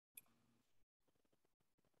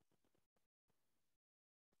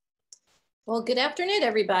Well, good afternoon,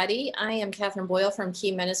 everybody. I am Catherine Boyle from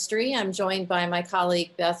Key Ministry. I'm joined by my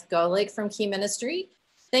colleague, Beth Golig from Key Ministry.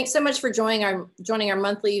 Thanks so much for joining our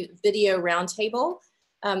monthly video roundtable.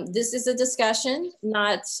 This is a discussion,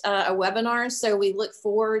 not a webinar, so we look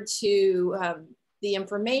forward to the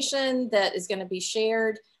information that is going to be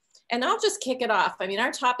shared. And I'll just kick it off. I mean,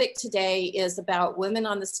 our topic today is about women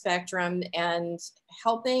on the spectrum and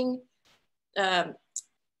helping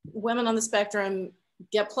women on the spectrum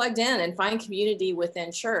get plugged in and find community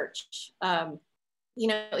within church. You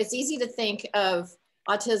know, it's easy to think of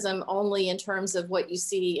autism only in terms of what you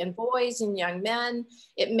see in boys and young men.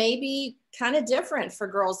 It may be kind of different for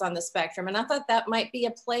girls on the spectrum. And I thought that might be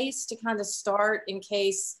a place to kind of start in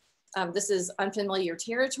case this is unfamiliar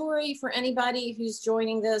territory for anybody who's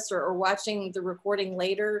joining this or watching the recording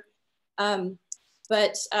later.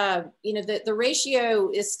 But you know, the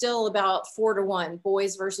ratio is still about 4-to-1,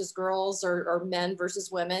 boys versus girls or men versus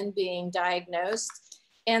women being diagnosed.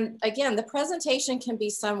 And again, the presentation can be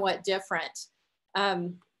somewhat different.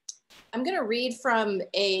 I'm going to read from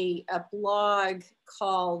a blog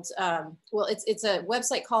called, well, it's a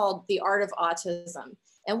website called The Art of Autism.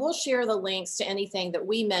 And we'll share the links to anything that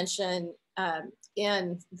we mention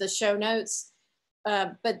in the show notes.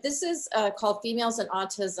 But this is called Females and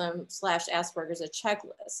Autism / Asperger's, a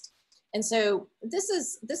checklist. And so this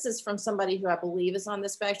is from somebody who I believe is on the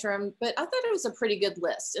spectrum, but I thought it was a pretty good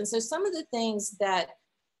list. And so some of the things that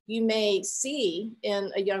you may see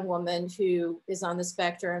in a young woman who is on the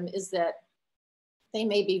spectrum is that they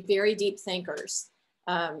may be very deep thinkers,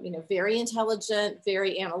 you know, very intelligent,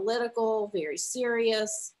 very analytical, very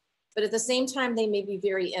serious, but at the same time, they may be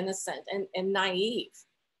very innocent and naive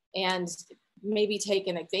and maybe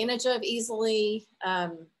taken advantage of easily.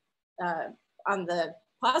 On the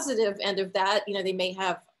positive end of that, you know, they may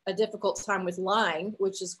have a difficult time with lying,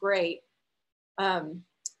 which is great.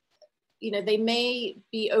 You know, they may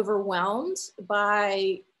be overwhelmed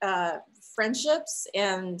by friendships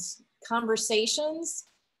and conversations.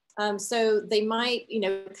 So they might, you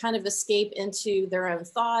know, kind of escape into their own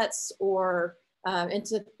thoughts or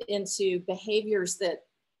into behaviors that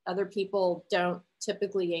other people don't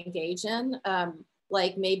typically engage in,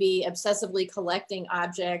 like maybe obsessively collecting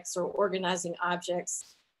objects or organizing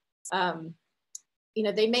objects. You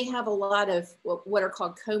know, they may have a lot of what are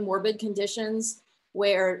called comorbid conditions,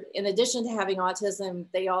 where in addition to having autism,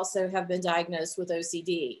 they also have been diagnosed with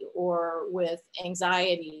OCD or with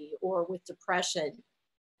anxiety or with depression.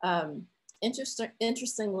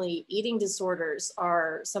 Interestingly, eating disorders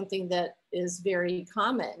are something that is very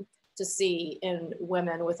common to see in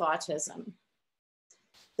women with autism.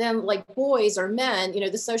 Then like boys or men, you know,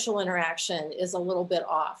 the social interaction is a little bit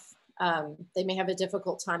off. They may have a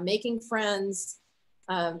difficult time making friends.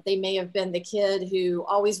 They may have been the kid who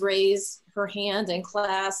always raised her hand in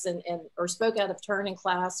class or spoke out of turn in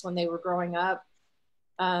class when they were growing up.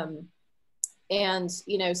 And,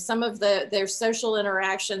 you know, some of their social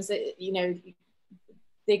interactions, you know,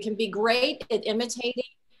 they can be great at imitating,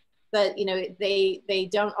 but, you know, they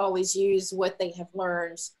don't always use what they have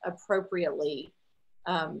learned appropriately.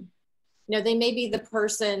 You know, they may be the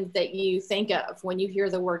person that you think of when you hear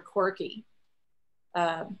the word quirky.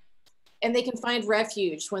 And they can find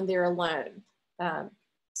refuge when they're alone.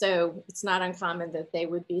 So it's not uncommon that they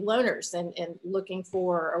would be loners and looking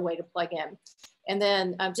for a way to plug in. And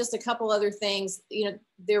then just a couple other things, you know,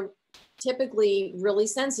 they're typically really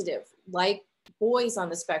sensitive, like boys on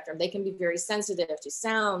the spectrum. They can be very sensitive to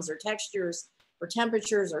sounds or textures or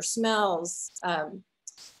temperatures or smells.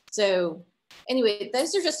 So anyway,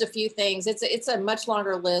 those are just a few things. It's a much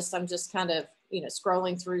longer list. I'm just kind of, you know,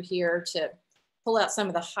 scrolling through here to pull out some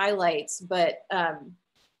of the highlights, but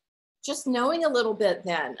just knowing a little bit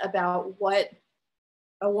then about what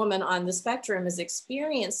a woman on the spectrum is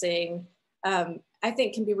experiencing, I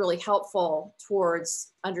think can be really helpful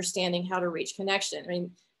towards understanding how to reach connection. I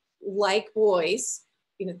mean, like boys,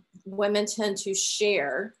 you know, women tend to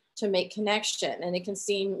share to make connection, and it can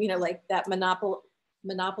seem, you know, like that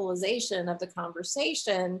monopolization of the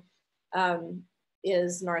conversation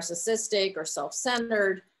is narcissistic or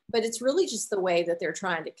self-centered, but it's really just the way that they're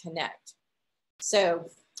trying to connect. So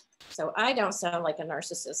I don't sound like a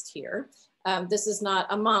narcissist here. This is not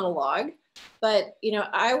a monologue, but, you know,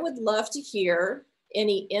 I would love to hear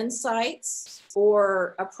any insights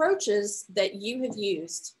or approaches that you have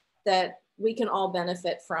used that we can all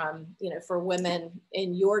benefit from, you know, for women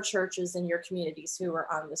in your churches and your communities who are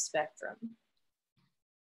on the spectrum.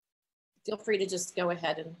 Feel free to just go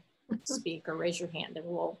ahead and speak or raise your hand and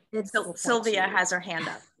we'll Sylvia has her hand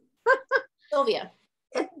up. Sylvia.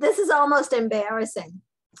 This is almost embarrassing,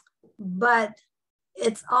 but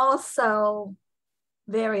it's also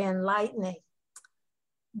very enlightening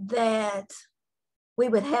that we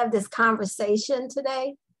would have this conversation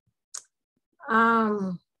today.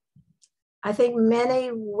 I think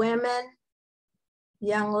many women,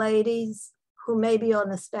 young ladies who may be on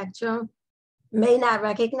the spectrum may not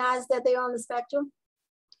recognize that they're on the spectrum.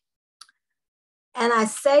 And I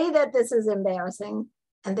say that this is embarrassing,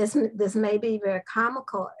 and this may be very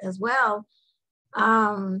comical as well.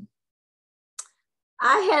 I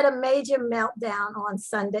had a major meltdown on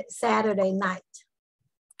Saturday night.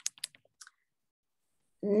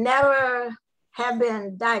 Never have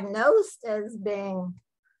been diagnosed as being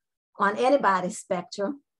on anybody's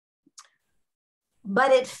spectrum,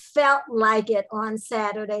 but it felt like it on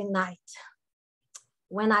Saturday night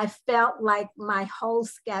when I felt like my whole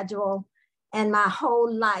schedule and my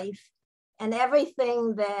whole life and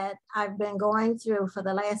everything that I've been going through for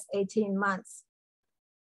the last 18 months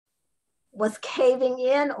was caving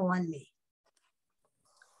in on me.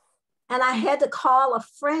 And I had to call a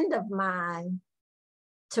friend of mine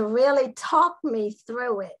to really talk me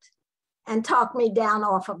through it and talk me down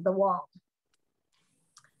off of the wall.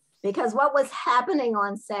 Because what was happening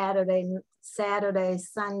on Saturday,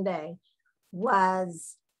 Sunday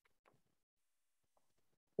was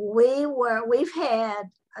we've had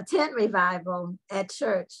a tent revival at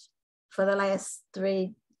church for the last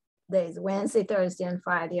 3 days. Wednesday, Thursday, and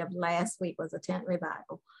Friday of last week was a tent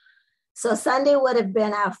revival. So Sunday would have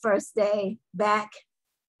been our first day back,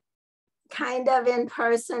 kind of in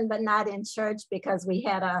person, but not in church, because we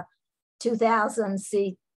had a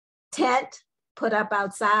 2,000-seat tent put up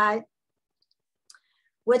outside,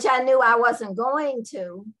 which I knew I wasn't going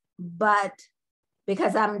to, but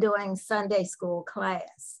because I'm doing Sunday school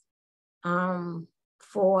class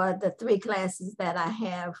for the 3 classes that I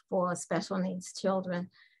have for special needs children.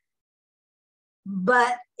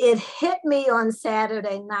 But it hit me on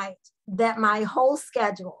Saturday night that my whole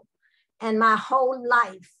schedule and my whole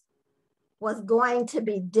life was going to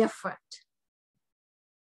be different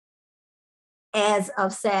as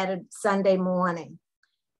of Sunday morning.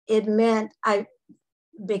 It meant I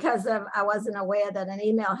wasn't aware that an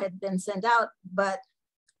email had been sent out, but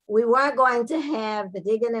we weren't going to have the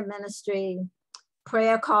Deacon and Ministry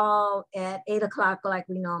prayer call at 8 o'clock like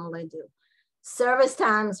we normally do. Service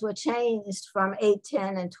times were changed from 8,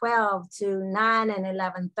 10, and 12 to 9 and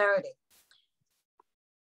 11:30.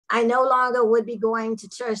 I no longer would be going to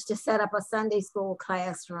church to set up a Sunday school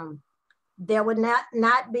classroom. There would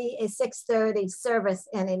not be a 6:30 service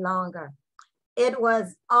any longer. It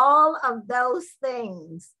was all of those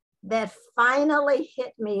things that finally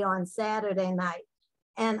hit me on Saturday night.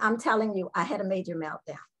 And I'm telling you, I had a major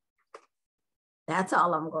meltdown. That's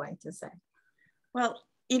all I'm going to say. Well,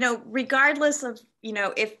 regardless of,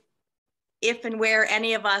 if and where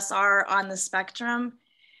any of us are on the spectrum,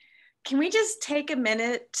 can we just take a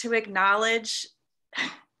minute to acknowledge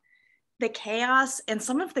the chaos and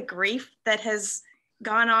some of the grief that has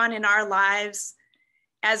gone on in our lives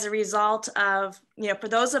as a result of, for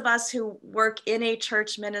those of us who work in a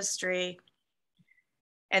church ministry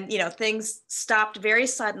and, things stopped very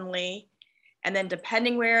suddenly. And then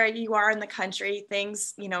depending where you are in the country,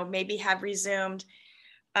 things, maybe have resumed.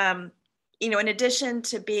 In addition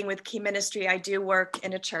to being with Key Ministry, I do work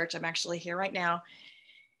in a church. I'm actually here right now.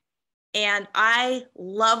 And I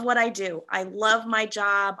love what I do. I love my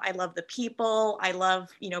job. I love the people. I love,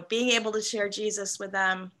 being able to share Jesus with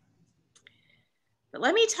them. But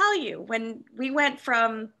let me tell you, when we went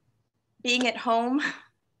from being at home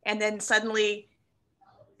and then suddenly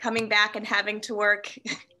coming back and having to work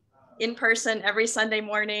in person every Sunday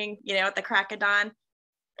morning, at the crack of dawn,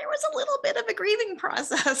 there was a little bit of a grieving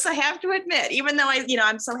process, I have to admit, even though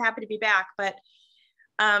I'm so happy to be back. But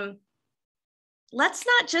let's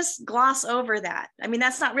not just gloss over that. I mean,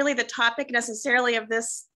 that's not really the topic necessarily of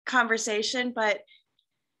this conversation, but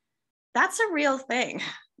that's a real thing.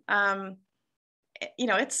 There's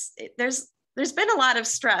been a lot of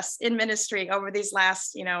stress in ministry over these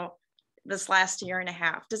last, this last year and a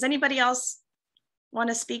half. Does anybody else want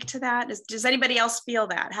to speak to that? Does anybody else feel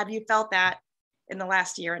that? Have you felt that in the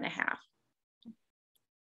last year and a half?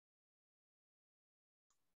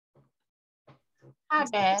 Hi,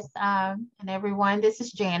 Beth, and everyone. This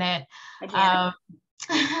is Janet. Hi,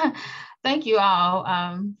 Janet. Thank you all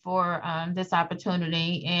for this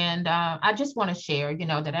opportunity. And I just want to share,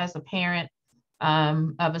 that as a parent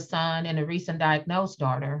of a son and a recent diagnosed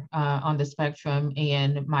daughter on the spectrum,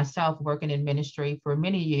 and myself working in ministry for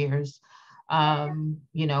many years,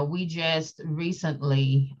 we just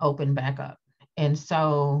recently opened back up. And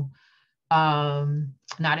so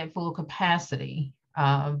not at full capacity,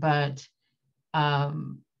 but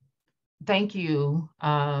thank you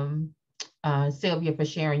Sylvia, for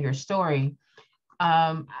sharing your story.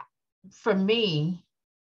 For me,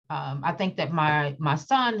 I think that my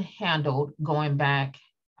son handled going back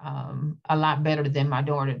a lot better than my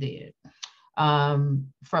daughter did.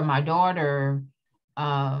 For my daughter,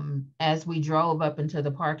 as we drove up into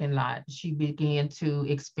the parking lot, she began to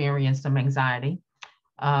experience some anxiety.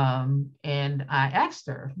 And I asked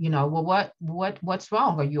her, well, what's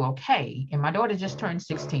wrong? Are you okay? And my daughter just turned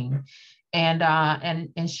 16.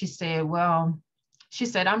 And she said, well,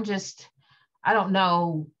 I don't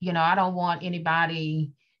know, I don't want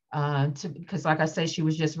anybody because like I say, she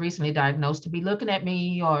was just recently diagnosed, to be looking at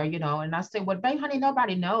me or, and I said, well, babe, honey,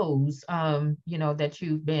 nobody knows,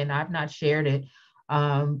 that I've not shared it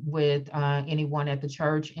with anyone at the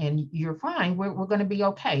church, and you're fine. We're going to be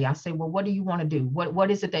okay. I say, well, what do you want to do?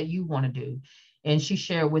 What is it that you want to do? And she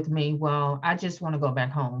shared with me, well, I just want to go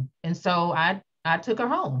back home. And so I took her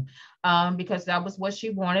home because that was what she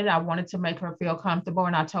wanted. I wanted to make her feel comfortable.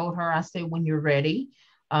 And I told her, I said, when you're ready,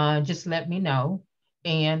 just let me know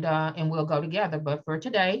and we'll go together. But for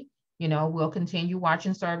today, we'll continue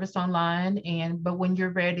watching service online. But when you're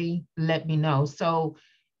ready, let me know. So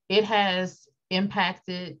it has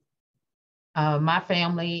impacted my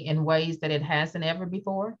family in ways that it hasn't ever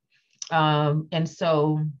before. And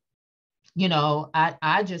so,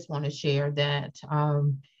 I just want to share that,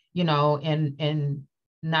 and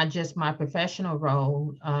not just my professional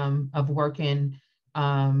role of working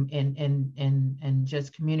and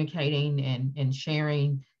just communicating and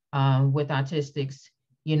sharing with autistics,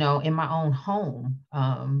 in my own home.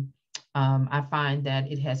 I find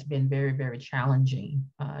that it has been very, very challenging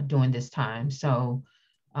during this time. So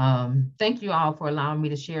thank you all for allowing me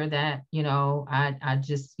to share that. I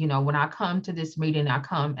just, when I come to this meeting, I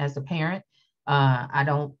come as a parent. I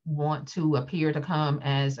don't want to appear to come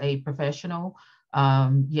as a professional.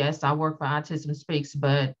 Yes, I work for Autism Speaks,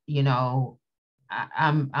 but,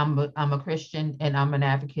 I'm a Christian and I'm an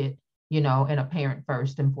advocate, and a parent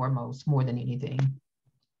first and foremost, more than anything.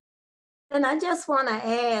 And I just want to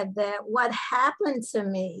add that what happened to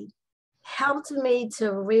me helped me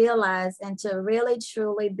to realize and to really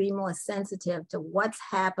truly be more sensitive to what's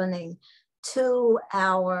happening to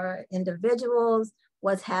our individuals,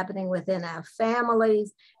 what's happening within our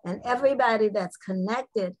families, and everybody that's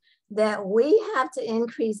connected, that we have to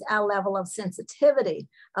increase our level of sensitivity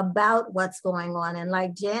about what's going on. And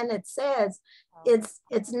like Janet says,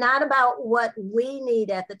 it's not about what we need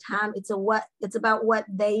at the time, it's about what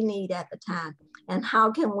they need at the time, and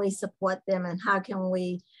how can we support them, and how can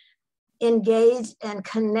we engage and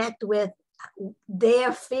connect with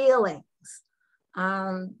their feelings,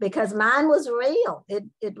 because mine was real.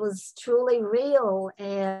 It was truly real,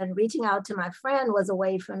 and reaching out to my friend was a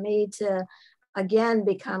way for me to again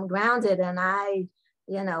become grounded. And I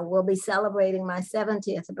will be celebrating my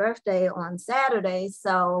 70th birthday on Saturday,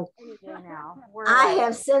 so I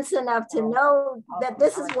have sense enough to know that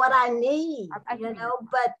this is what I need,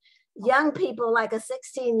 but young people like a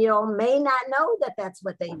 16-year-old may not know that that's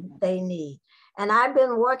what they need. And I've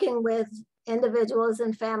been working with individuals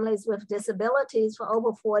and families with disabilities for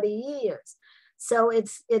over 40 years. So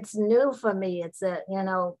it's new for me. It's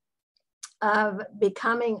of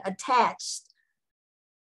becoming attached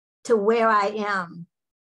to where I am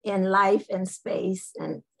in life and space,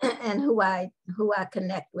 and who I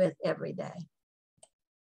connect with every day.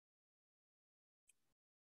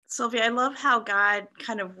 Sylvia, I love how God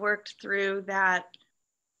kind of worked through that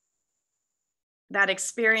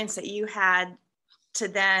experience that you had to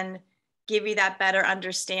then give you that better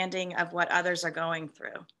understanding of what others are going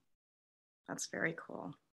through. That's very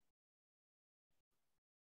cool.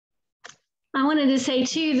 I wanted to say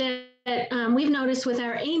too that we've noticed with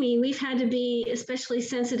our Amy, we've had to be especially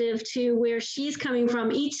sensitive to where she's coming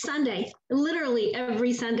from each Sunday, literally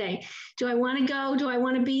every Sunday. Do I want to go? Do I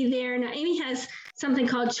want to be there? Now, Amy has something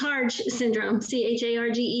called CHARGE syndrome,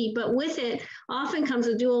 CHARGE, but with it often comes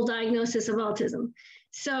a dual diagnosis of autism.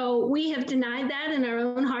 So we have denied that in our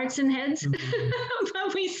own hearts and heads,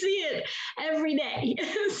 but we see it every day.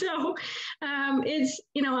 So it's,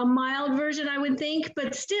 a mild version, I would think,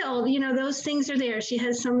 but still, those things are there. She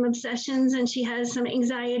has some obsessions and she has some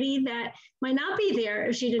anxiety that might not be there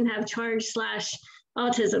if she didn't have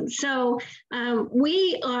CHARGE/autism. So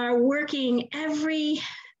we are working every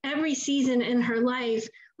season in her life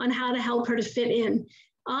on how to help her to fit in.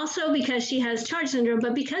 Also because she has CHARGE syndrome,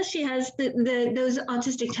 but because she has those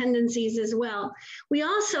autistic tendencies as well. We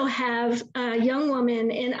also have a young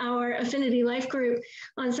woman in our Affinity Life group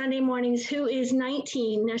on Sunday mornings who is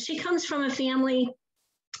 19. Now, she comes from a family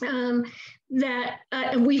that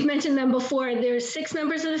we've mentioned them before. There's 6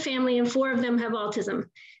 members of the family and 4 of them have autism.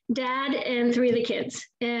 dad and 3 of the kids.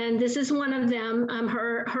 And this is one of them.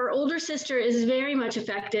 Her older sister is very much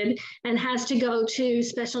affected and has to go to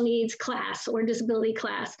special needs class or disability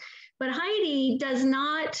class. But Heidi does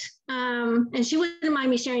not, and she wouldn't mind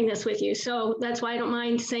me sharing this with you, so that's why I don't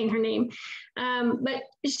mind saying her name. But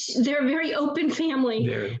they're a very open family.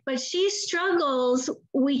 Very. But she struggles,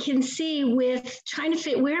 we can see, with trying to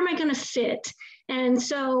fit, where am I going to fit? And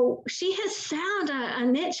so she has found a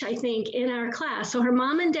niche, I think, in our class. So her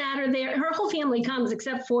mom and dad are there. Her whole family comes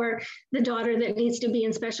except for the daughter that needs to be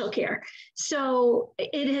in special care. So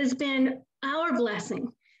it has been our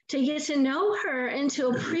blessing to get to know her and to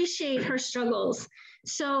appreciate her struggles.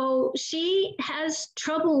 So she has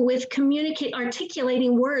trouble with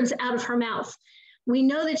articulating words out of her mouth. We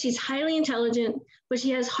know that she's highly intelligent, but she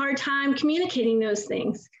has a hard time communicating those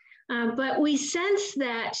things. But we sense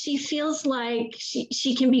that she feels like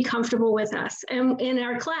she can be comfortable with us and in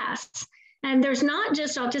our class. And there's not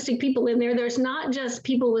just autistic people in there. There's not just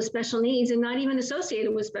people with special needs and not even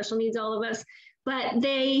associated with special needs, all of us, but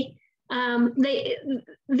the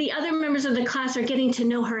other members of the class are getting to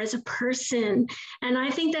know her as a person. And I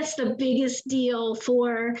think that's the biggest deal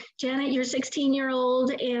for Janet, your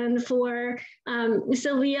 16-year-old, and for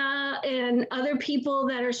Sylvia and other people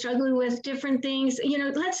that are struggling with different things. You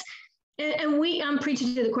know, I'm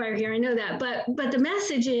preaching to the choir here, I know that, but the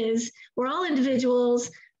message is we're all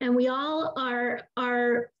individuals and we all are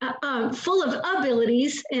full of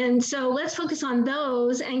abilities. And so let's focus on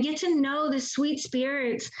those and get to know the sweet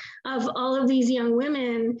spirits of all of these young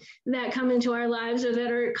women that come into our lives or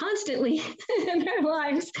that are constantly in our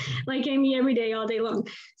lives, like Amy, every day, all day long.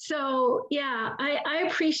 So yeah, I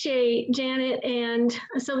appreciate Janet and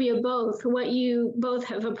Sylvia both, what you both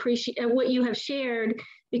have what you have shared,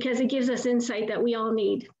 because it gives us insight that we all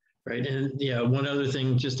need. Right. And yeah, one other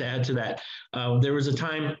thing just to add to that, there was a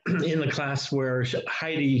time in the class where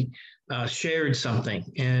Heidi shared something,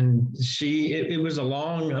 and it was a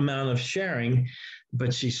long amount of sharing,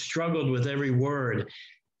 but she struggled with every word.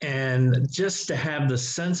 And just to have the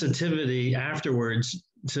sensitivity afterwards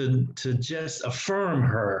to just affirm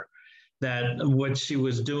her that what she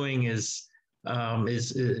was doing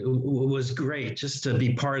was great, just to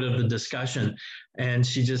be part of the discussion. And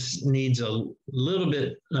she just needs a little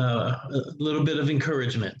bit of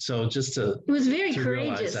encouragement. So just to it was very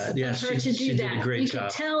courageous of her to do she that. Did a great job. You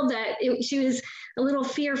could tell that she was a little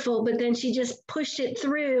fearful, but then she just pushed it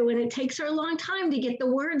through, and it takes her a long time to get the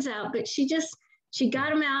words out, but she got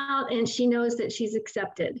them out, and she knows that she's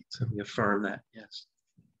accepted. So we affirm that, yes.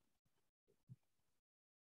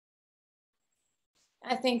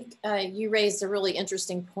 I think you raised a really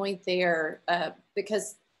interesting point there,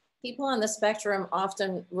 because people on the spectrum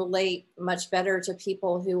often relate much better to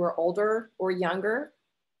people who are older or younger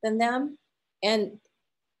than them. And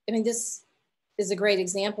I mean, this is a great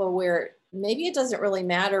example where maybe it doesn't really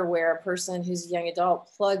matter where a person who's a young adult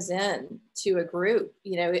plugs in to a group.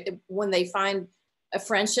 You know, when they find a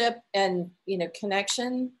friendship and, you know,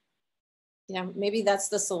 connection, you know, maybe that's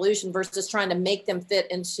the solution versus trying to make them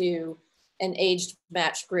fit into an aged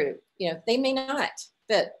matched group. You know, they may not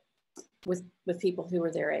fit with people who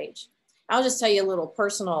are their age. I'll just tell you a little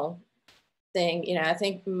personal thing. You know, I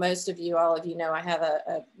think most of you, all of you know, I have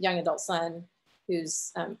a young adult son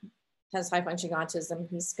who's has high functioning autism.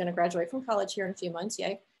 He's going to graduate from college here in a few months.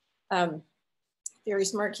 Yay. Very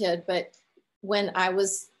smart kid. But when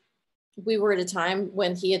we were at a time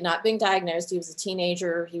when he had not been diagnosed. He was a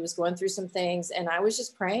teenager. He was going through some things. And I was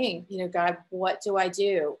just praying, you know, God, what do I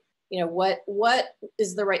do? You know, what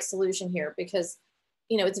is the right solution here? Because,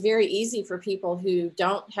 you know, it's very easy for people who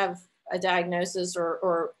don't have a diagnosis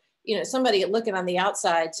or you know, somebody looking on the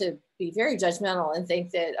outside to be very judgmental and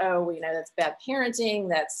think that, oh, you know, that's bad parenting.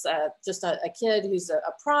 That's just a kid who's a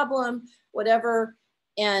problem, whatever.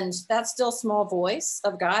 And that still small voice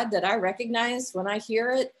of God that I recognize when I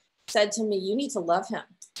hear it said to me, you need to love him.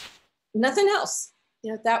 Nothing else.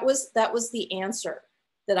 You know, that was the answer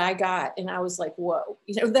that I got. And I was like, whoa,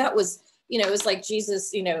 you know, that was, you know, it was like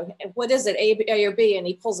Jesus, you know, what is it, A or B? And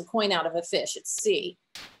he pulls a coin out of a fish, it's C,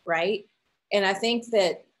 right? And I think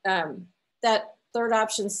that that third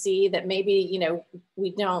option C that maybe, you know,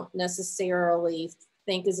 we don't necessarily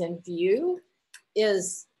think is in view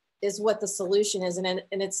is what the solution is. And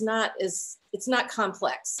it's not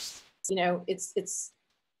complex, you know, it's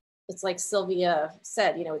like Sylvia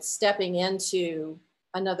said, you know, it's stepping into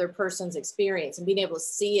another person's experience and being able to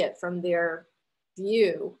see it from their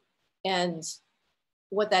view and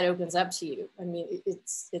what that opens up to you. I mean,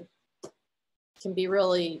 it can be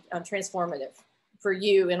really transformative for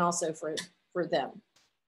you and also for them.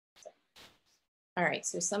 So, all right,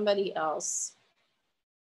 so somebody else.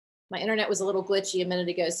 My internet was a little glitchy a minute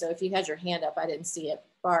ago, so if you had your hand up, I didn't see it.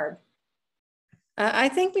 Barb. I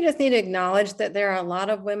think we just need to acknowledge that there are a lot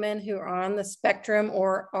of women who are on the spectrum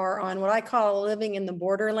or are on what I call living in the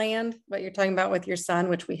borderland, what you're talking about with your son,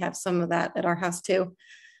 which we have some of that at our house too,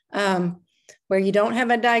 where you don't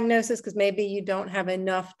have a diagnosis because maybe you don't have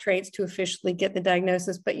enough traits to officially get the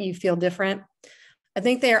diagnosis, but you feel different. I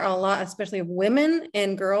think there are a lot, especially of women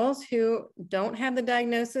and girls who don't have the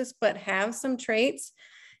diagnosis, but have some traits.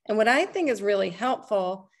 And what I think is really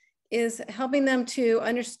helpful is helping them to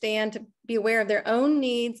understand, to be aware of their own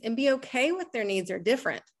needs and be okay with their needs are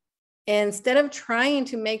different, instead of trying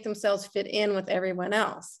to make themselves fit in with everyone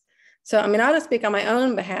else. So, I mean, I'll just speak on my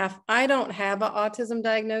own behalf. I don't have an autism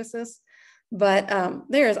diagnosis, but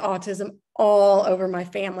there is autism all over my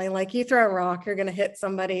family. Like you throw a rock, you're going to hit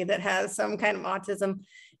somebody that has some kind of autism.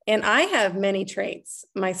 And I have many traits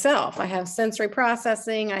myself. I have sensory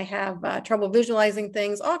processing. I have trouble visualizing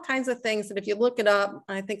things, all kinds of things that if you look it up,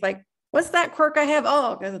 I think like, what's that quirk I have?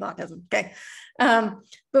 Oh, because of autism. Okay.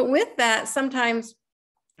 But with that, sometimes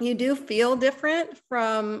you do feel different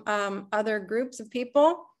from other groups of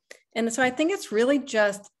people. And so I think it's really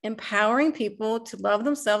just empowering people to love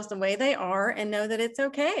themselves the way they are and know that it's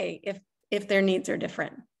okay if their needs are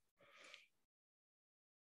different.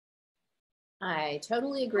 I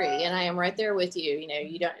totally agree. And I am right there with you.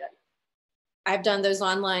 You know, I've done those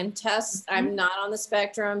online tests. I'm not on the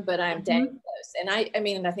spectrum, but I'm dang close. And I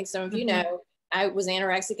mean, I think some of you know, I was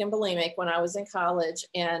anorexic and bulimic when I was in college,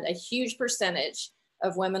 and a huge percentage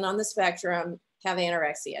of women on the spectrum have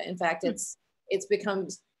anorexia. In fact, it's become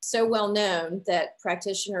so well known that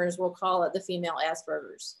practitioners will call it the female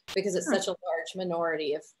Asperger's because it's such a large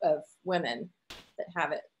minority of women that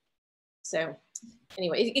have it. So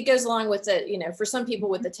anyway, it goes along with the, you know, for some people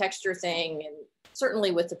with the texture thing, and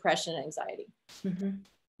certainly with depression and anxiety.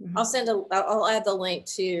 I'll add the link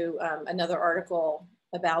to another article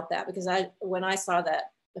about that, because when I saw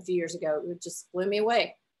that a few years ago, it just blew me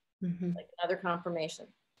away. Like another confirmation.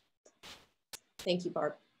 Thank you,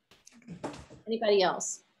 Barb. Anybody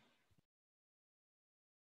else?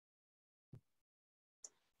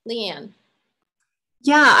 Leanne.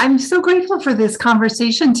 Yeah, I'm so grateful for this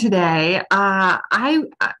conversation today.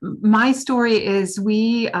 My story is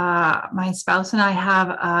my spouse and I have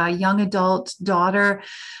a young adult daughter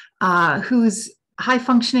who's high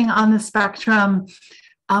functioning on the spectrum,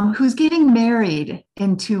 who's getting married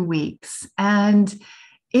in 2 weeks. And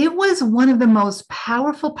it was one of the most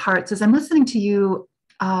powerful parts as I'm listening to you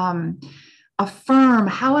affirm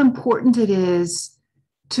how important it is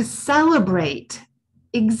to celebrate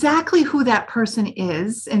exactly who that person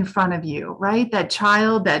is in front of you, right? That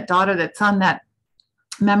child, that daughter, that son, that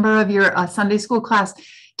member of your Sunday school class,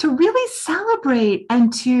 to really celebrate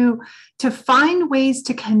and to find ways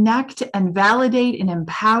to connect and validate and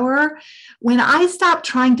empower. When I stopped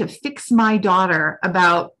trying to fix my daughter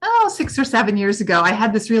about 6 or 7 years ago, I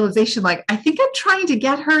had this realization, like, I think I'm trying to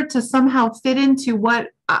get her to somehow fit into what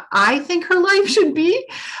I think her life should be.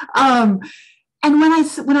 And when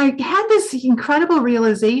I had this incredible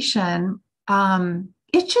realization,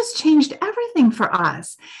 it just changed everything for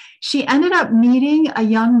us. She ended up meeting a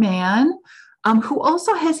young man who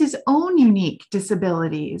also has his own unique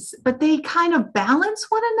disabilities, but they kind of balance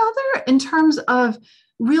one another in terms of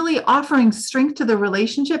really offering strength to the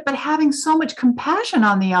relationship, but having so much compassion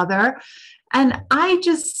on the other. And I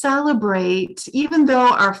just celebrate, even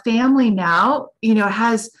though our family now,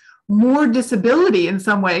 has more disability in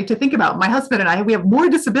some way to think about. My husband and I, we have more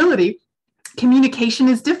disability. Communication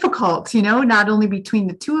is difficult, not only between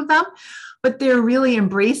the two of them, but they're really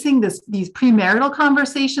embracing these premarital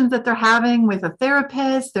conversations that they're having with a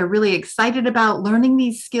therapist. They're really excited about learning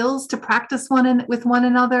these skills to practice with one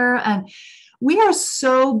another. And we are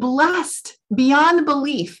so blessed beyond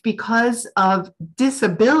belief because of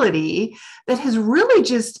disability that has really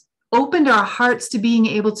just opened our hearts to being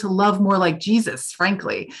able to love more like Jesus,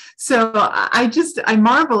 frankly. So I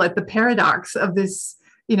marvel at the paradox of this,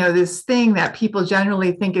 this thing that people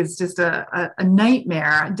generally think is just a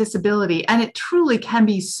nightmare, disability. And it truly can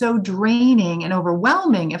be so draining and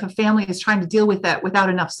overwhelming if a family is trying to deal with that without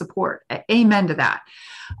enough support. Amen to that.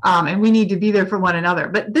 And we need to be there for one another.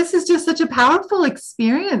 But this is just such a powerful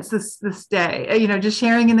experience this day, just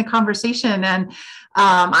sharing in the conversation. And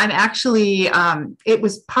I'm actually, it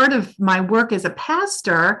was part of my work as a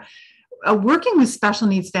pastor, working with special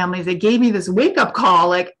needs families. It gave me this wake up call,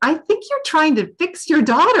 like, I think you're trying to fix your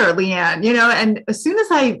daughter, Leanne, and as soon as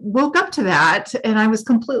I woke up to that, and I was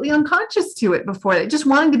completely unconscious to it before, just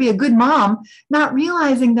wanting to be a good mom, not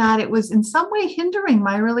realizing that it was in some way hindering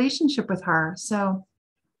my relationship with her. So.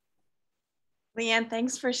 Leanne,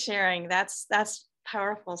 thanks for sharing. That's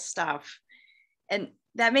powerful stuff. And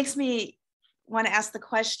that makes me want to ask the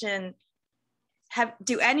question,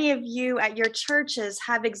 do any of you at your churches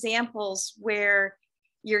have examples where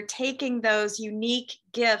you're taking those unique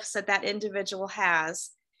gifts that that individual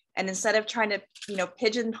has, and instead of trying to,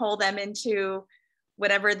 pigeonhole them into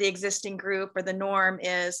whatever the existing group or the norm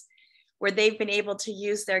is, where they've been able to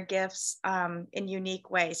use their gifts in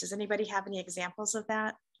unique ways? Does anybody have any examples of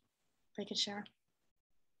that they could share?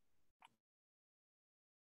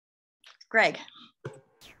 Greg.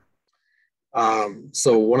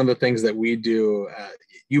 So one of the things that we do at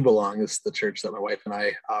You Belong, this is the church that my wife and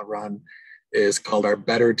I run, is called our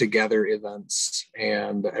Better Together events.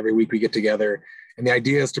 And every week we get together, and the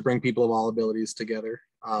idea is to bring people of all abilities together.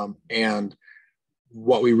 And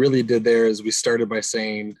what we really did there is we started by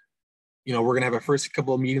saying, we're going to have our first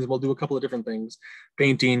couple of meetings. We'll do a couple of different things: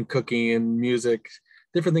 painting, cooking, music,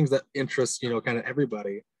 different things that interest, kind of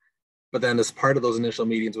everybody. But then as part of those initial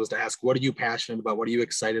meetings was to ask, what are you passionate about? What are you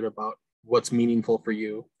excited about? What's meaningful for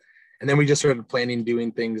you? And then we just started planning,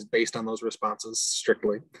 doing things based on those responses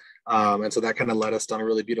strictly. And so that kind of led us down a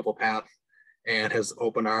really beautiful path and has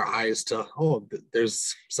opened our eyes to,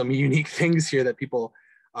 there's some unique things here that people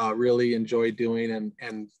really enjoy doing.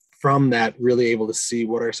 And from that, really able to see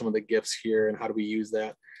what are some of the gifts here and how do we use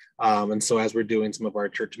that. And so as we're doing some of our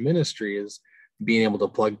church ministry, is being able to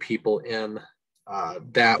plug people in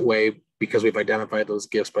that way, because we've identified those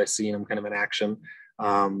gifts by seeing them kind of in action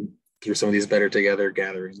through some of these Better Together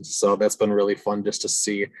gatherings. So that's been really fun just to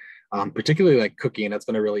see, particularly like cooking. That's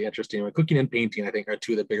been a really interesting one. Cooking and painting, I think, are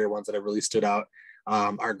two of the bigger ones that have really stood out.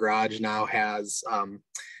 Our garage now has,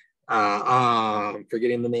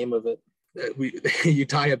 forgetting the name of it. You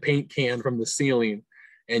tie a paint can from the ceiling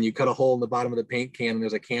and you cut a hole in the bottom of the paint can, and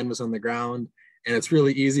there's a canvas on the ground. And it's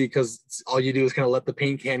really easy because all you do is kind of let the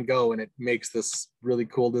paint can go, and it makes this really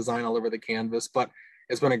cool design all over the canvas. But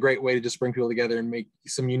it's been a great way to just bring people together and make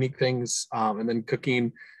some unique things. And then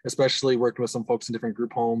cooking, especially working with some folks in different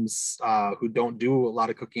group homes who don't do a lot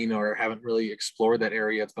of cooking or haven't really explored that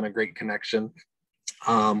area. It's been a great connection.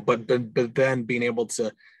 But then being able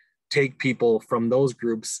to take people from those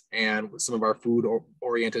groups and some of our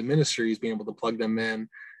food-oriented ministries, being able to plug them in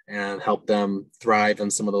and help them thrive in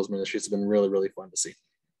some of those ministries has been really, really fun to see.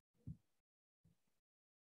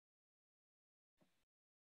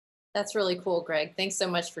 That's really cool, Greg. Thanks so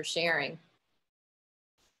much for sharing.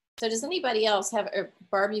 So does anybody else have,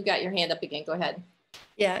 Barb, you've got your hand up again. Go ahead.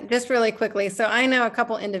 Yeah, just really quickly. So I know a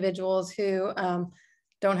couple individuals who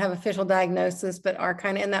don't have official diagnosis, but are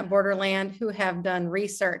kind of in that borderland, who have done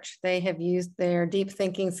research. They have used their deep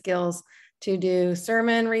thinking skills to do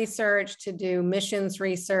sermon research, to do missions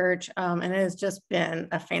research, and it has just been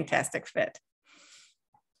a fantastic fit.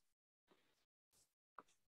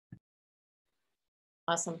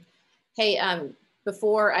 Awesome. Hey,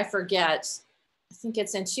 before I forget, I think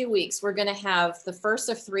it's in 2 weeks, we're going to have the first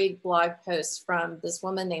of 3 blog posts from this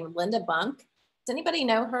woman named Linda Bunk. Does anybody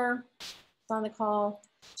know her? It's on the call.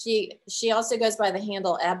 She also goes by the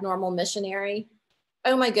handle Abnormal Missionary.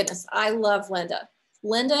 Oh my goodness, I love Linda.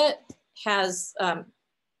 Linda has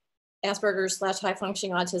Asperger's / high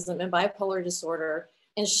functioning autism and bipolar disorder,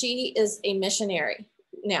 and she is a missionary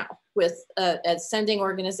now with a sending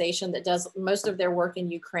organization that does most of their work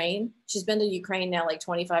in Ukraine. She's been to Ukraine now like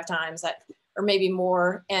 25 times, or maybe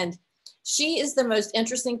more. And she is the most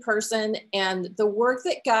interesting person. And the work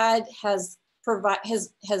that God has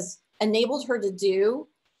enabled her to do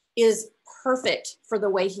is perfect for the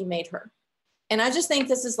way he made her. And I just think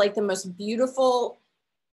this is like the most beautiful,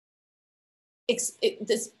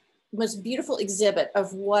 most beautiful exhibit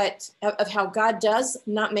of how God does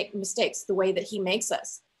not make mistakes the way that he makes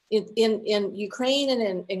us. In Ukraine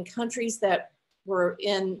and in countries that were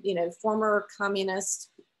in former communist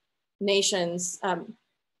nations,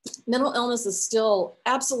 mental illness is still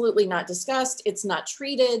absolutely not discussed. It's not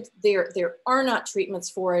treated. There are not treatments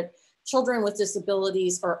for it. Children with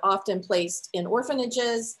disabilities are often placed in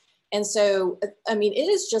orphanages. And so, I mean, it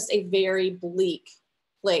is just a very bleak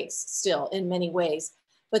place still in many ways.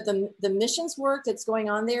 But the missions work that's going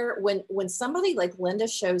on there, when somebody like Linda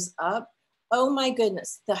shows up, oh my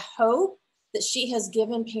goodness, the hope that she has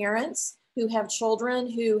given parents who have children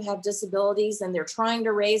who have disabilities, and they're trying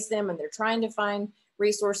to raise them and they're trying to find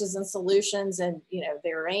resources and solutions, and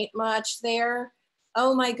there ain't much there.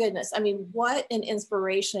 Oh my goodness. I mean, what an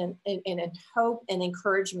inspiration and hope and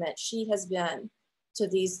encouragement she has been to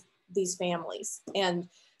these families. And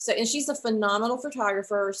she's a phenomenal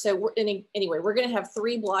photographer. So anyway, we're going to have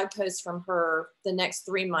 3 blog posts from her the next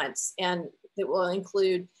 3 months, and it will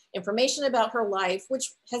include information about her life,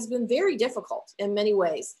 which has been very difficult in many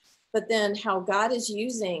ways, but then how God is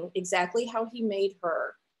using exactly how he made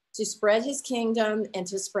her to spread his kingdom and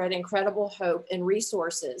to spread incredible hope and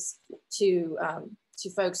resources to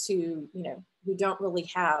folks who, who don't really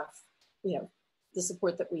have, the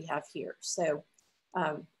support that we have here. So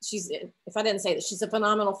she's, if I didn't say that, she's a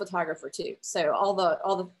phenomenal photographer too. So all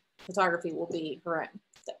the photography will be her own.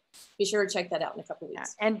 So be sure to check that out in a couple of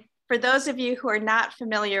weeks. Yeah. And for those of you who are not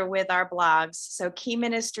familiar with our blogs, so Key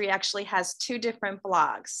Ministry actually has two different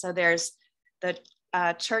blogs. So there's the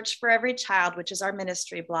Church for Every Child, which is our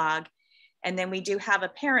ministry blog. And then we do have a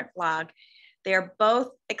parent blog. They're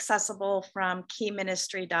both accessible from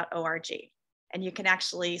keyministry.org. And you can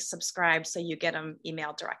actually subscribe so you get them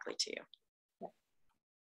emailed directly to you.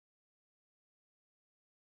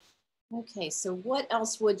 Okay, so what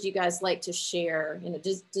else would you guys like to share?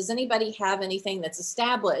 Does anybody have anything that's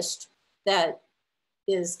established that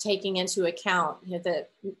is taking into account that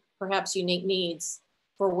perhaps unique needs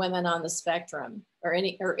for women on the spectrum, or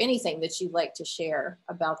anything that you'd like to share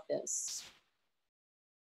about this?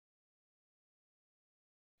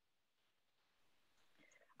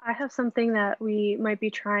 I have something that we might be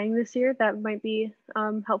trying this year that might be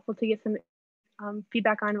helpful to get some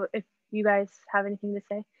feedback on if you guys have anything to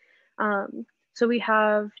say. So we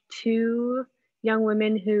have two young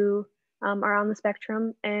women who are on the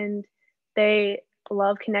spectrum, and they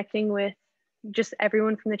love connecting with just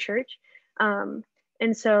everyone from the church.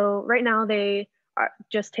 And so right now they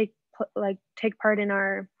just take part in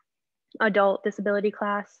our adult disability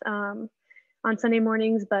class on Sunday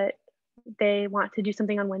mornings, but they want to do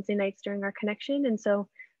something on Wednesday nights during our connection. And so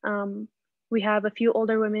we have a few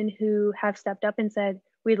older women who have stepped up and said,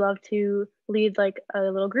 we'd love to lead like a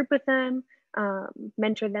little group with them,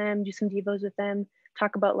 mentor them, do some devos with them,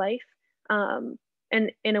 talk about life, and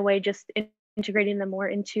in a way just integrating them more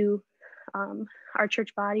into our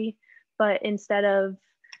church body. But instead of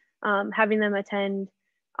having them attend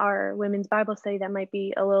our women's Bible study, that might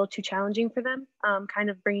be a little too challenging for them,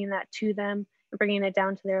 kind of bringing that to them and bringing it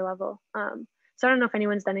down to their level. So I don't know if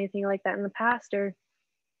anyone's done anything like that in the past or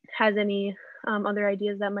has any other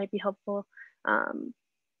ideas that might be helpful.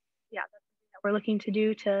 Yeah, that's something that we're looking to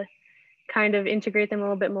do to kind of integrate them a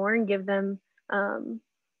little bit more and give them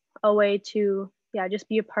a way to, just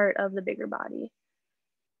be a part of the bigger body.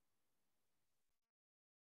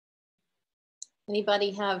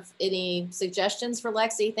 Anybody have any suggestions for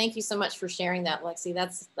Lexi? Thank you so much for sharing that, Lexi.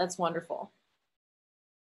 That's wonderful.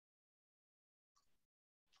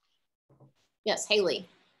 Yes, Haley.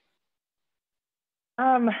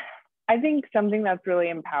 I think something that's really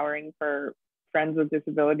empowering for friends with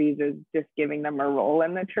disabilities is just giving them a role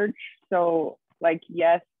in the church. So like,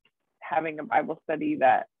 yes, having a Bible study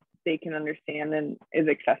that they can understand and is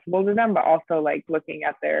accessible to them, but also like looking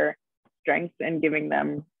at their strengths and giving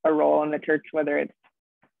them a role in the church, whether it's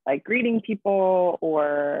like greeting people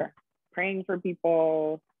or praying for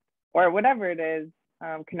people or whatever it is,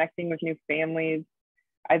 connecting with new families.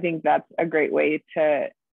 I think that's a great way to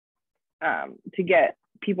get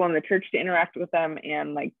people in the church to interact with them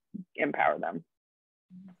and like empower them.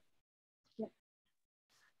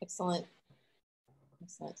 Excellent.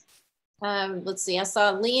 Excellent. Let's see, I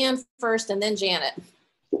saw Leanne first and then Janet.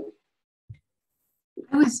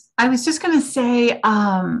 I was just going to say,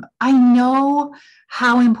 I know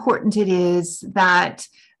how important it is that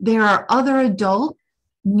there are other adults,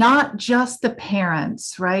 not just the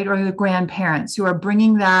parents, right, or the grandparents who are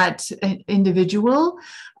bringing that individual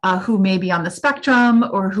who may be on the spectrum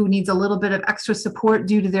or who needs a little bit of extra support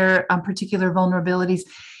due to their particular vulnerabilities.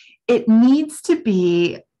 It needs to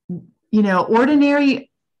be,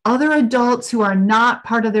 ordinary other adults who are not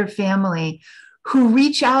part of their family who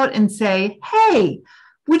reach out and say, hey,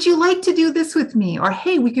 would you like to do this with me? Or,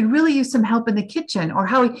 hey, we could really use some help in the kitchen. Or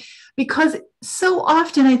because so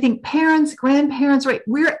often I think parents, grandparents, right,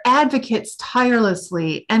 we're advocates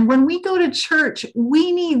tirelessly. And when we go to church,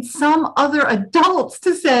 we need some other adults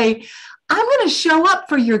to say, I'm going to show up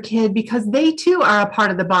for your kid because they too are a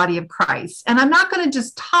part of the body of Christ. And I'm not going to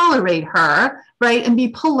just tolerate her, right, and be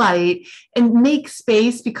polite and make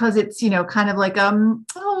space because it's, kind of like,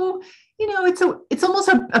 it's almost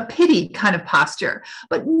a pity kind of posture.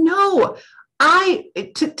 But no,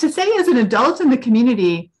 to say as an adult in the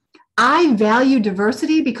community, I value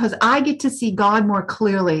diversity because I get to see God more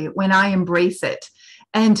clearly when I embrace it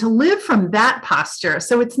and to live from that posture.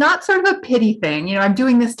 So it's not sort of a pity thing. I'm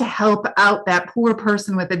doing this to help out that poor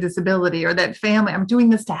person with a disability or that family. I'm doing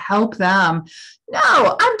this to help them.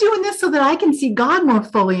 No, I'm doing this so that I can see God more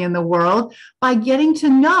fully in the world by getting to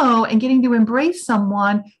know and getting to embrace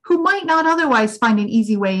someone who might not otherwise find an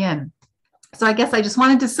easy way in. So I guess I just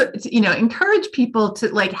wanted to, encourage people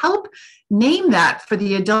to like help name that for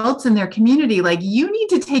the adults in their community. Like, you need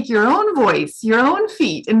to take your own voice, your own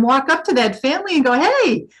feet, and walk up to that family and go,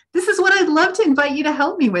 hey, this is what I'd love to invite you to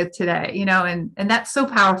help me with today, and that's so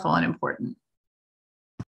powerful and important.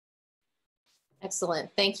 Excellent.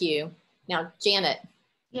 Thank you. Now, Janet.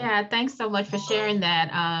 Yeah, thanks so much for sharing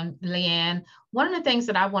that, Leanne. One of the things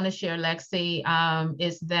that I want to share, Lexi,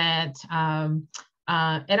 is that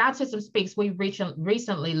at Autism Speaks, we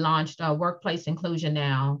recently launched Workplace Inclusion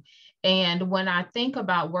Now. And when I think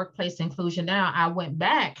about Workplace Inclusion Now, I went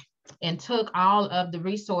back and took all of the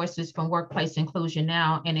resources from Workplace Inclusion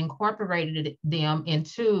Now and incorporated them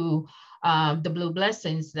into the Blue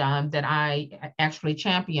Blessings that I actually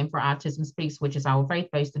champion for Autism Speaks, which is our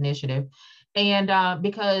faith-based initiative. And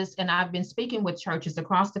I've been speaking with churches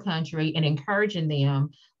across the country and encouraging them.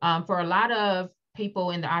 For a lot of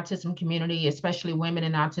people in the autism community, especially women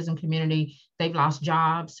in the autism community, they've lost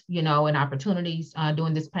jobs, and opportunities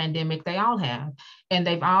during this pandemic. They all have, and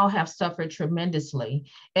they've all have suffered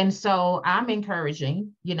tremendously. And so I'm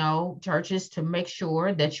encouraging, churches to make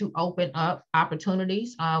sure that you open up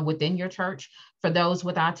opportunities within your church for those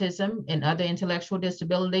with autism and other intellectual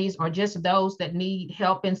disabilities, or just those that need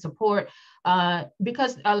help and support,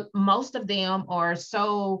 because most of them are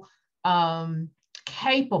so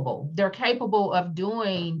capable. They're capable of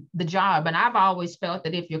doing the job. And I've always felt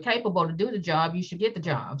that if you're capable to do the job, you should get the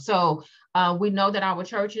job. So we know that our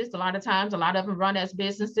churches, a lot of times, a lot of them run as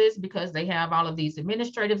businesses because they have all of these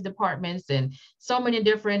administrative departments and so many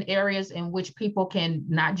different areas in which people can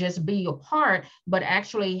not just be a part, but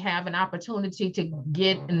actually have an opportunity to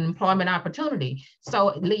get an employment opportunity.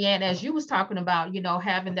 So Leanne, as you was talking about,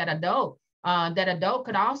 having that adult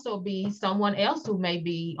could also be someone else who may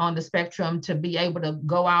be on the spectrum, to be able to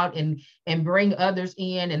go out and bring others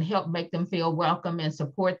in and help make them feel welcome and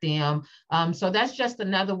support them. So that's just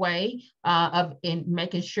another way of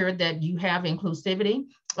making sure that you have inclusivity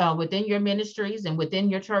within your ministries and within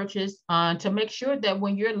your churches, to make sure that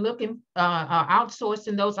when you're looking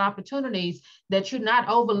outsourcing those opportunities, that you not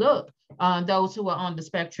overlook those who are on the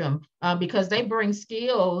spectrum, because they bring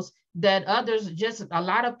skills that a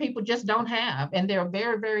lot of people just don't have. And they're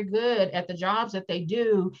very, very good at the jobs that they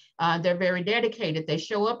do. They're very dedicated. They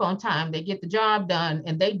show up on time, they get the job done,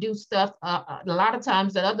 and they do stuff a lot of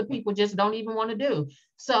times that other people just don't even want to do.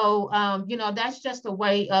 So, that's just a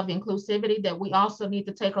way of inclusivity that we also need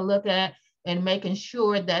to take a look at, and making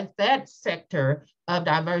sure that that sector of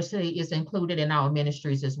diversity is included in our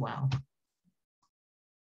ministries as well.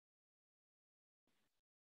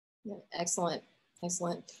 Excellent.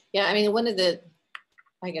 Excellent. Yeah, I mean, one of the,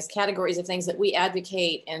 categories of things that we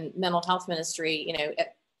advocate in mental health ministry,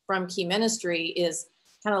 from Key Ministry, is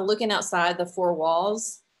kind of looking outside the four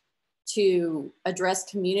walls to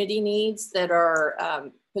address community needs that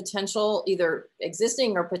are potential, either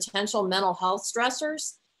existing or potential mental health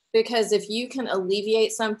stressors. Because if you can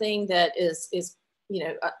alleviate something that is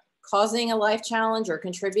causing a life challenge or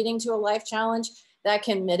contributing to a life challenge, that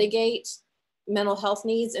can mitigate mental health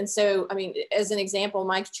needs. And so, I mean, as an example,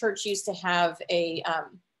 my church used to have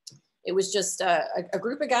it was just a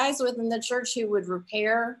group of guys within the church who would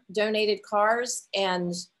repair donated cars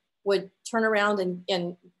and would turn around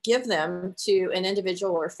and give them to an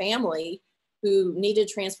individual or family who needed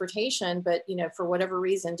transportation, but, for whatever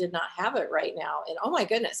reason did not have it right now. And oh my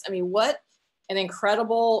goodness, I mean, what an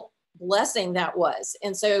incredible blessing that was.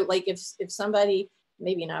 And so, like, if somebody,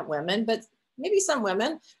 maybe not women, but maybe some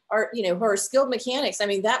women are, who are skilled mechanics, I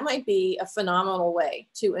mean, that might be a phenomenal way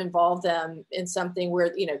to involve them in something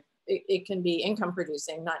where, it can be income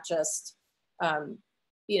producing, not just,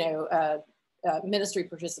 ministry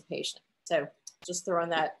participation. So just throwing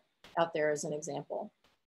that out there as an example.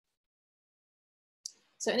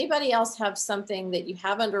 So anybody else have something that you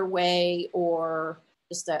have underway, or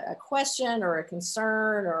just a question or a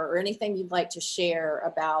concern, or anything you'd like to share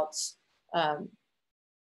about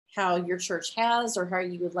how your church has, or how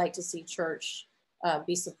you would like to see church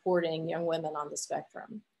be supporting young women on the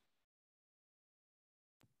spectrum?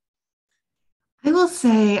 I will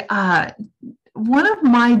say one of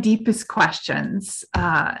my deepest questions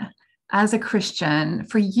as a Christian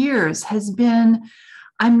for years has been,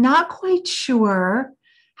 I'm not quite sure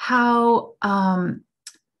how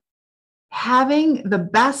having the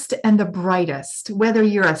best and the brightest, whether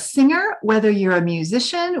you're a singer, whether you're a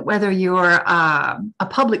musician, whether you're a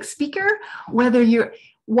public speaker,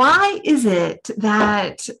 why is it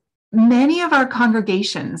that many of our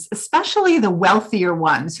congregations, especially the wealthier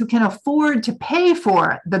ones who can afford to pay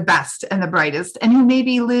for the best and the brightest, and who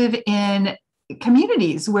maybe live in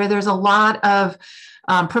communities where there's a lot of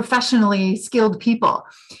professionally skilled people,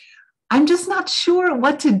 I'm just not sure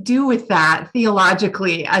what to do with that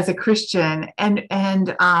theologically as a Christian. And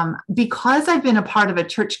because I've been a part of a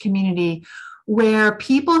church community where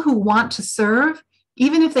people who want to serve,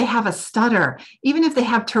 even if they have a stutter, even if they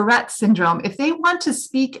have Tourette's syndrome, if they want to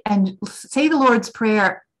speak and say the Lord's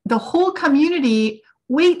Prayer, the whole community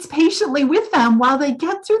waits patiently with them while they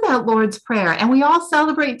get through that Lord's Prayer, and we all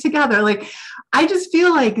celebrate together. Like, I just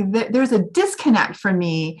feel like there's a disconnect for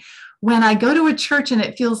me when I go to a church and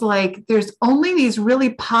it feels like there's only these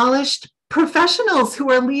really polished professionals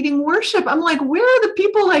who are leading worship. I'm like, where are the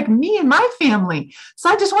people like me and my family? So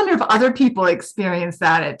I just wonder if other people experience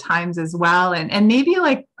that at times as well. And maybe,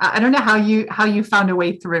 like, I don't know how you found a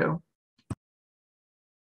way through.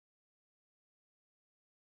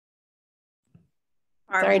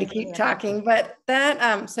 Sorry to keep talking, but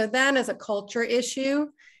that so that is a culture issue,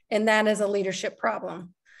 and that is a leadership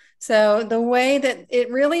problem. So the way that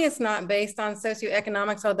it really is not based on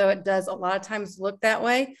socioeconomics, although it does a lot of times look that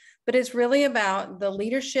way, but it's really about the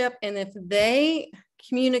leadership. And if they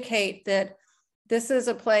communicate that this is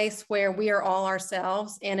a place where we are all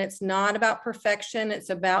ourselves and it's not about perfection,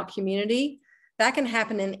 it's about community, that can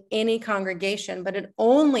happen in any congregation, but it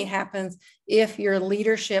only happens if your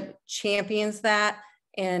leadership champions that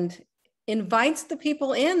and invites the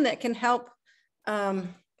people in that can help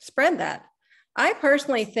spread that. I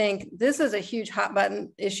personally think this is a huge hot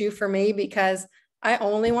button issue for me because I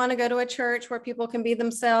only want to go to a church where people can be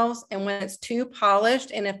themselves. And when it's too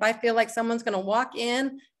polished, and if I feel like someone's going to walk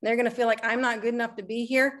in, they're going to feel like I'm not good enough to be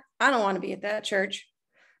here, I don't want to be at that church.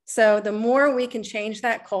 So the more we can change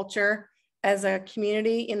that culture as a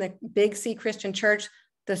community in the Big C Christian Church,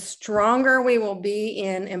 the stronger we will be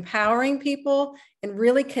in empowering people and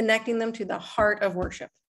really connecting them to the heart of worship.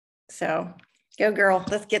 So go girl,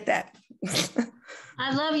 let's get that.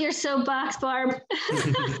 I love your soapbox, Barb.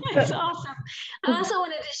 That's awesome. I also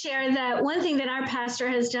wanted to share that one thing that our pastor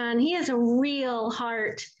has done, he has a real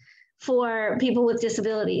heart for people with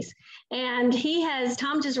disabilities. And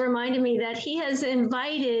Tom just reminded me that he has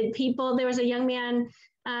invited people. There was a young man,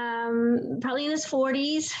 probably in his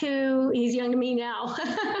 40s, he's young to me now,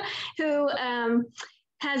 who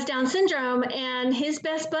has Down syndrome, and his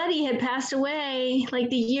best buddy had passed away like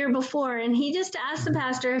the year before. And he just asked the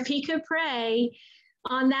pastor if he could pray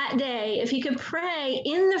on that day, if he could pray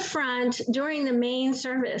in the front during the main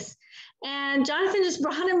service. And Jonathan just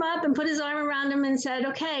brought him up and put his arm around him and said,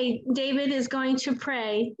 okay, David is going to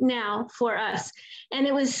pray now for us. And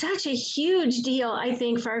it was such a huge deal, I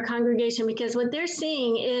think, for our congregation, because what they're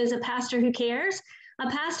seeing is a pastor who cares,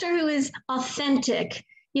 a pastor who is authentic.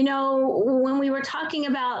 You know, when we were talking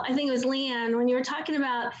about, I think it was Leanne, when you were talking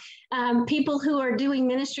about people who are doing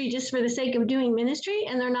ministry just for the sake of doing ministry,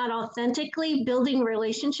 and they're not authentically building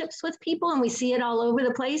relationships with people, and we see it all over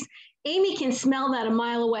the place, Amy can smell that a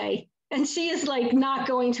mile away. And she is like not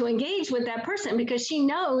going to engage with that person because she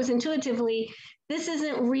knows intuitively this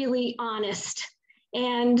isn't really honest.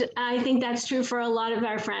 And I think that's true for a lot of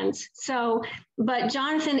our friends. So, but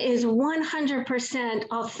Jonathan is 100%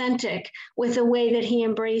 authentic with the way that he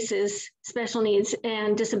embraces special needs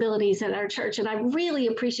and disabilities at our church. And I really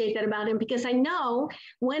appreciate that about him, because I know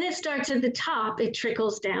when it starts at the top, it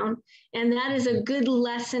trickles down. And that is a good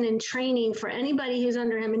lesson in training for anybody who's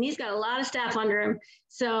under him. And he's got a lot of staff under him.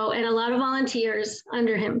 So, and a lot of volunteers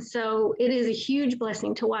under him. So it is a huge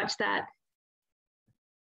blessing to watch that.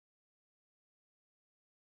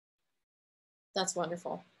 That's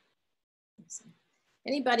wonderful.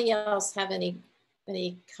 Anybody else have any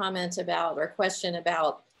comment about or question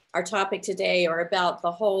about our topic today, or about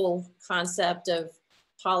the whole concept of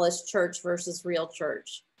polished church versus real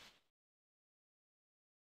church?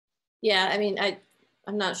 Yeah, I mean,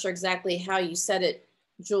 I'm not sure exactly how you said it,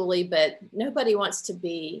 Julie, but nobody wants to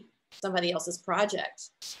be somebody else's project.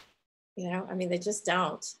 You know, I mean, they just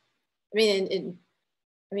don't. I mean,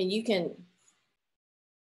 you can.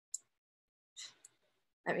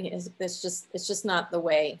 I mean, it's just not the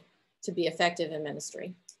way to be effective in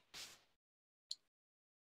ministry.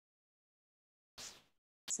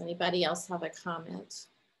 Does anybody else have a comment?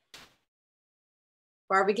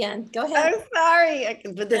 Barb again, go ahead. I'm sorry,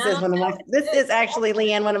 but this is actually,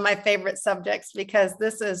 Leanne, one of my favorite subjects, because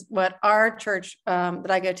this is what our church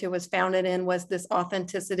that I go to was founded in, was this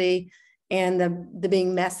authenticity and the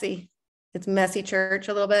being messy. It's messy church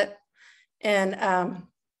a little bit. And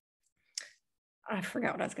I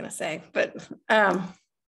forgot what I was going to say, but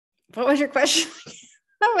what was your question?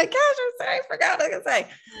 Oh my gosh, I'm sorry, I forgot what I was going to say.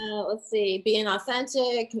 Let's see, being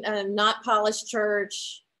authentic, not polished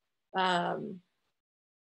church. Oh,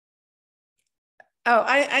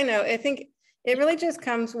 I know. I think it really just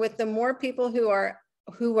comes with the more people who are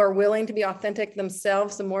who are willing to be authentic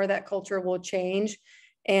themselves, the more that culture will change.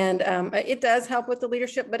 And it does help with the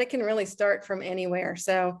leadership, but it can really start from anywhere.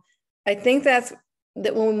 So I think that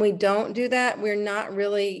when we don't do that, we're not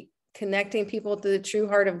really connecting people to the true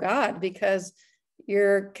heart of God, because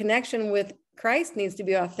your connection with Christ needs to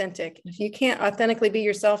be authentic. If you can't authentically be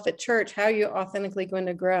yourself at church, how are you authentically going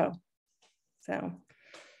to grow? So.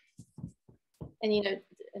 And, you know,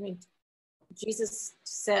 I mean, Jesus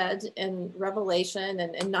said in Revelation,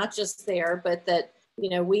 and not just there, but that, you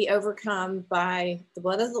know, we overcome by the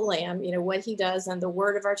blood of the Lamb, you know, what he does and the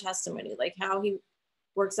word of our testimony, like how he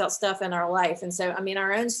works out stuff in our life. And so, I mean,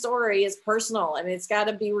 our own story is personal. I mean, it's got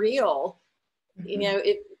to be real, you know,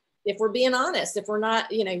 if we're being honest, if we're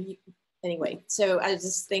not, you know, anyway. So I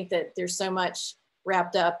just think that there's so much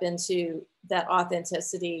wrapped up into that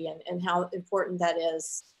authenticity and how important that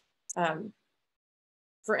is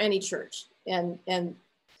for any church. And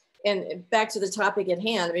back to the topic at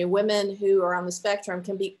hand, I mean, women who are on the spectrum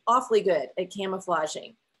can be awfully good at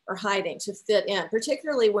camouflaging or hiding to fit in,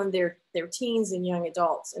 particularly when they're teens and young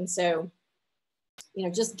adults. And so, you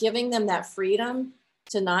know, just giving them that freedom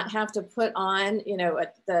to not have to put on, you know,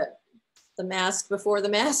 the mask before the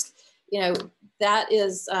mask, you know, that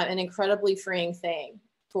is an incredibly freeing thing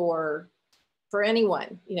for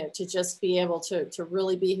anyone, you know, to just be able to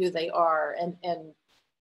really be who they are and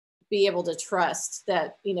be able to trust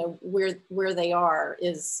that, you know, where they are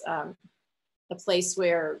is a place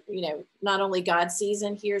where, you know, not only God sees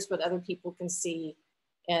and hears, but other people can see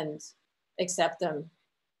and accept them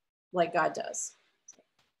like God does.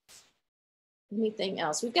 Anything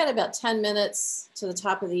else? We've got about 10 minutes to the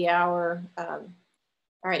top of the hour. All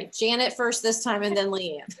right, Janet first this time, and then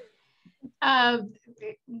Leanne.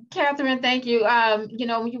 Catherine, thank you. You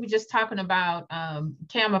know, when you were just talking about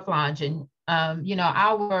camouflaging, you know,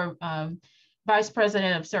 our Vice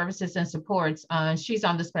President of Services and Supports, she's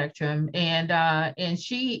on the spectrum, and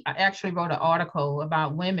she actually wrote an article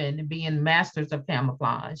about women being masters of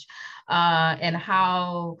camouflage, and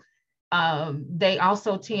how they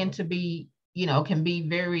also tend to be, you know, can be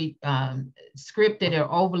very scripted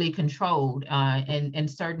or overly controlled in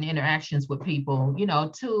certain interactions with people, you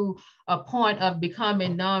know, to a point of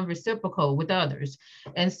becoming non-reciprocal with others.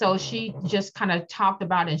 And so she just kind of talked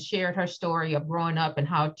about and shared her story of growing up and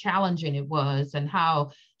how challenging it was, and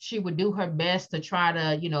how she would do her best to try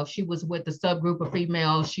to, you know, if she was with a subgroup of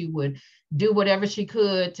females, she would do whatever she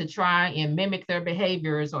could to try and mimic their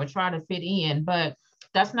behaviors or try to fit in. But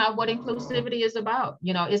that's not what inclusivity is about.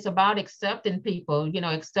 You know, it's about accepting people, you know,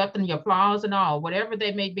 accepting your flaws and all, whatever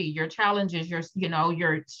they may be, your challenges, your, you know,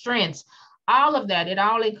 your strengths, all of that. It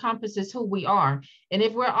all encompasses who we are. And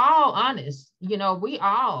if we're all honest, you know, we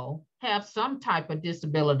all have some type of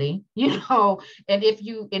disability, you know, and if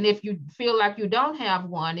you feel like you don't have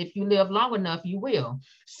one, if you live long enough, you will.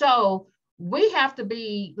 So we have to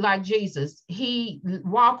be like Jesus. He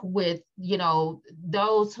walked with, you know,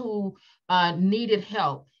 those who needed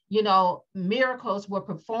help. You know, miracles were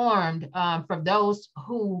performed for those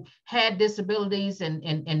who had disabilities and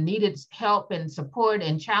needed help and support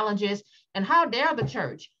and challenges. And how dare the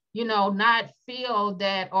church, you know, not feel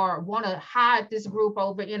that or want to hide this group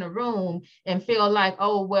over in a room and feel like,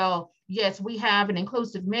 oh, well, yes, we have an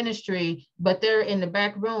inclusive ministry, but they're in the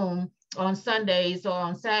back room on Sundays or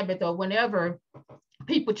on Sabbath or whenever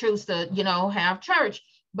people choose to, you know, have church.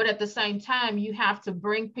 But at the same time, you have to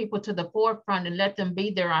bring people to the forefront and let them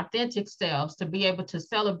be their authentic selves to be able to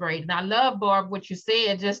celebrate. And I love, Barb, what you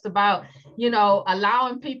said just about, you know,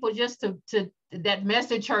 allowing people just to that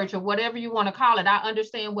message church or whatever you want to call it. I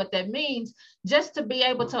understand what that means, just to be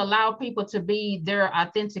able to allow people to be their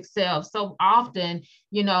authentic selves. So often,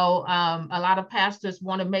 you know, a lot of pastors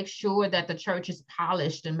want to make sure that the church is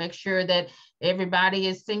polished and make sure that everybody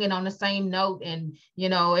is singing on the same note and, you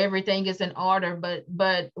know, everything is in order.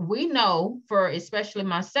 But we know, for especially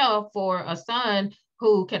myself, for a son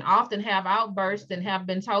who can often have outbursts and have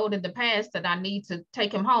been told in the past that I need to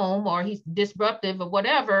take him home or he's disruptive or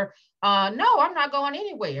whatever, no, I'm not going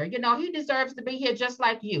anywhere. You know, he deserves to be here just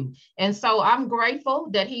like you. And so I'm grateful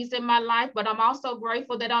that he's in my life, but I'm also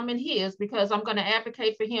grateful that I'm in his, because I'm going to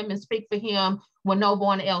advocate for him and speak for him when no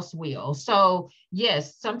one else will. So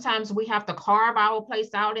yes, sometimes we have to carve our place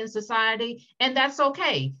out in society, and that's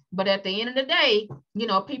okay. But at the end of the day, you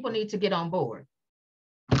know, people need to get on board.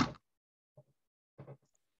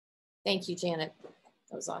 Thank you, Janet.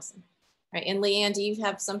 That was awesome. All right, and Leanne, do you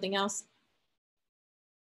have something else?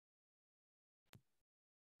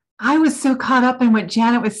 I was so caught up in what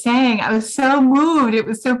Janet was saying. I was so moved. It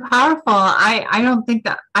was so powerful. I don't think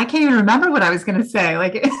that I can't even remember what I was going to say.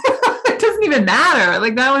 Like, it doesn't even matter.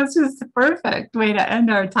 Like, that was just a perfect way to end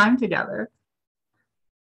our time together.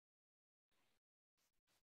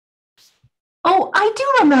 Oh, I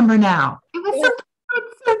do remember now. It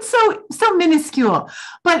was so minuscule.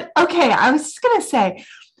 But okay, I was just going to say,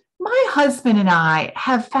 my husband and I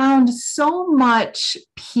have found so much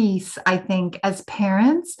peace, I think, as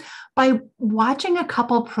parents by watching a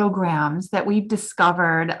couple programs that we've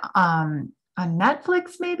discovered on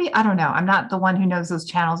Netflix, maybe. I don't know. I'm not the one who knows those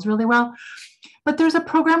channels really well. But there's a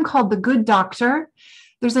program called The Good Doctor.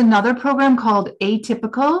 There's another program called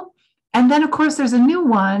Atypical. And then, of course, there's a new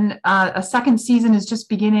one. A second season is just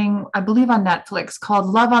beginning, I believe, on Netflix called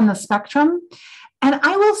Love on the Spectrum. And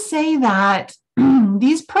I will say that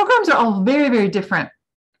these programs are all very, very different.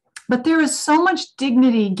 But there is so much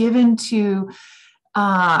dignity given to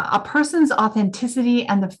a person's authenticity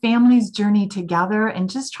and the family's journey together and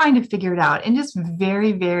just trying to figure it out in just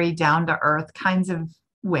very, very down to earth kinds of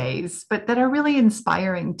ways, but that are really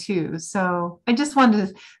inspiring too. So I just wanted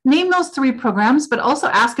to name those 3 programs, but also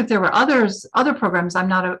ask if there were other programs I'm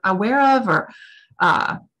not aware of or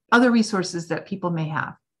other resources that people may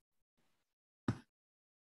have.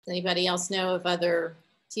 Anybody else know of other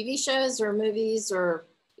TV shows or movies or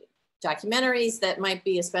documentaries that might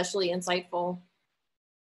be especially insightful?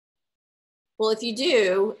 Well, if you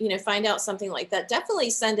do, find out something like that,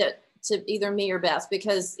 definitely send it to either me or Beth,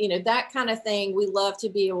 because, that kind of thing, we love to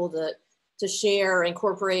be able to share,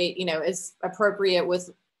 incorporate, as appropriate with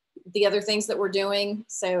the other things that we're doing.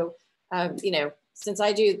 So, since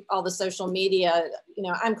I do all the social media,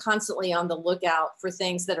 I'm constantly on the lookout for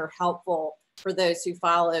things that are helpful for those who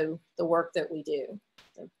follow the work that we do.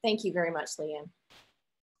 So thank you very much, Leanne.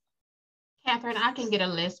 Catherine, I can get a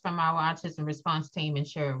list from our autism response team and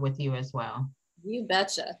share it with you as well. You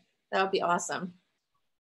betcha. That would be awesome.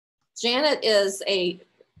 Janet is a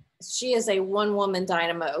one-woman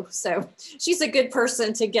dynamo, so she's a good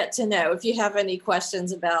person to get to know if you have any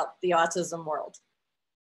questions about the autism world.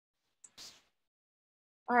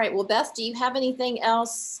 All right, well, Beth, do you have anything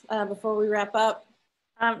else before we wrap up?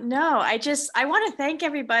 No, I want to thank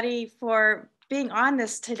everybody for being on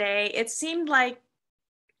this today. It seemed like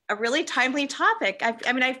a really timely topic.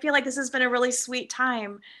 I mean, I feel like this has been a really sweet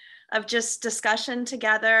time of just discussion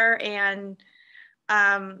together. And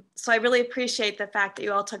so I really appreciate the fact that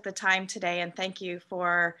you all took the time today, and thank you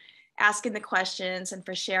for asking the questions and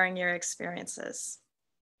for sharing your experiences.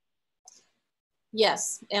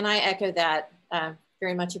 Yes, and I echo that.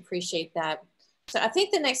 Very much appreciate that. So I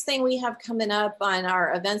think the next thing we have coming up on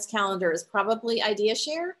our events calendar is probably Idea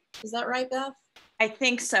Share. Is that right, Beth? I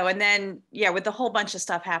think so. And then, yeah, with a whole bunch of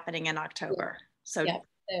stuff happening in October. So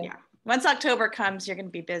yeah, once October comes, you're going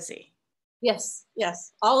to be busy. Yes,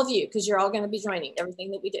 yes, all of you, because you're all going to be joining everything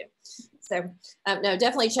that we do. So no,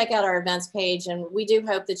 definitely check out our events page, and we do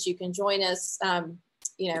hope that you can join us.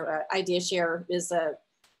 Idea Share is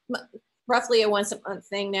roughly a once a month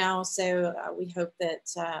thing now, so we hope that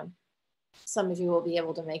some of you will be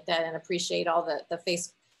able to make that and appreciate all the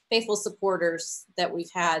faithful supporters that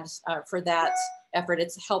we've had for that effort.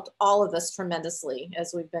 It's helped all of us tremendously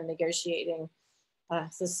as we've been negotiating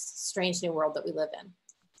this strange new world that we live in.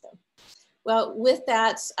 So, well, with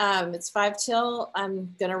that, it's 5 till.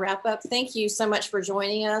 I'm going to wrap up. Thank you so much for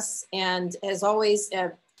joining us. And as always,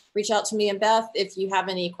 reach out to me and Beth if you have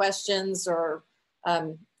any questions or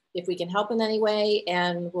if we can help in any way.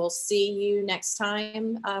 And we'll see you next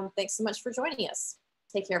time. Thanks so much for joining us.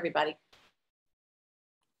 Take care, everybody.